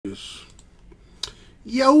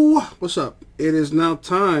Yo, what's up? It is now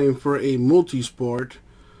time for a Multisport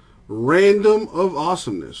Random of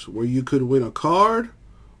Awesomeness, where you could win a card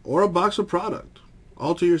or a box of product,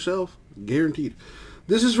 all to yourself, guaranteed.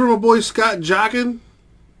 This is from my boy Scott Jockin,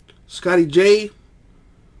 Scotty J.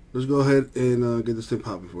 Let's go ahead and get this thing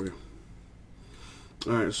popping for you.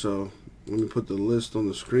 Alright, so let me put the list on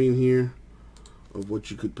the screen here of what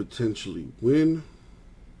you could potentially win.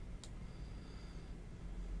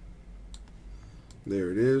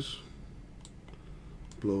 There it is.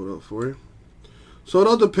 Blow it up for you. So it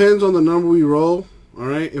all depends on the number we roll.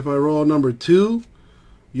 Alright, if I roll number 2,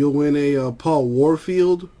 you'll win a Paul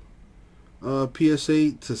Warfield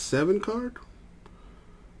PSA to 7 card.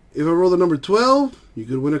 If I roll the number 12, you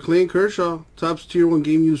could win a Clayton Kershaw Topps Tier 1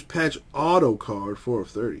 Game Used Patch Auto card, 4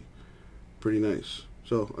 of 30. Pretty nice.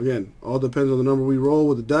 So again, all depends on the number we roll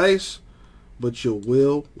with the dice, but you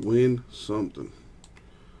will win something.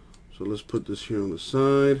 So let's put this here on the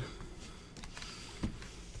side.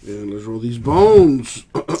 And let's roll these bones.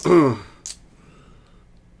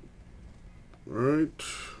 Alright.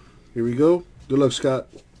 Here we go. Good luck, Scott.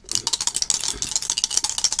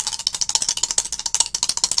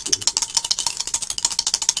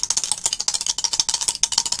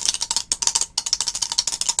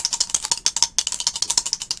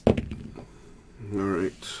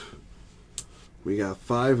 Alright. We got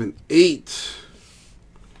 5 and 8.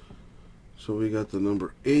 So we got the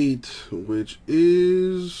number 8, which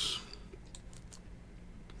is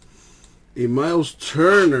a Miles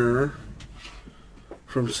Turner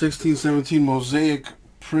from 16-17 Mosaic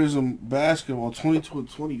Prism Basketball, 22 and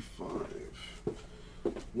 25.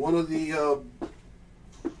 One of the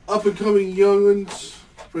up-and-coming young'uns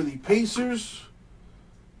for the Pacers.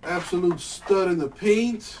 Absolute stud in the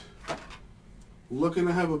paint. Looking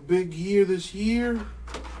to have a big year this year.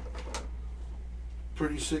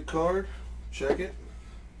 Pretty sick card. Check it.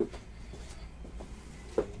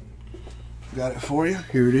 Got it for you.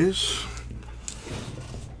 Here it is.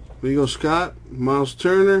 There you go, Scott. Miles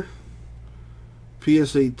Turner.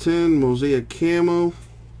 PSA 10 Mosaic Camo.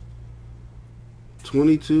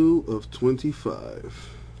 22 of 25.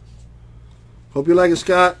 Hope you like it,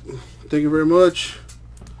 Scott. Thank you very much.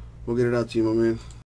 We'll get it out to you, my man.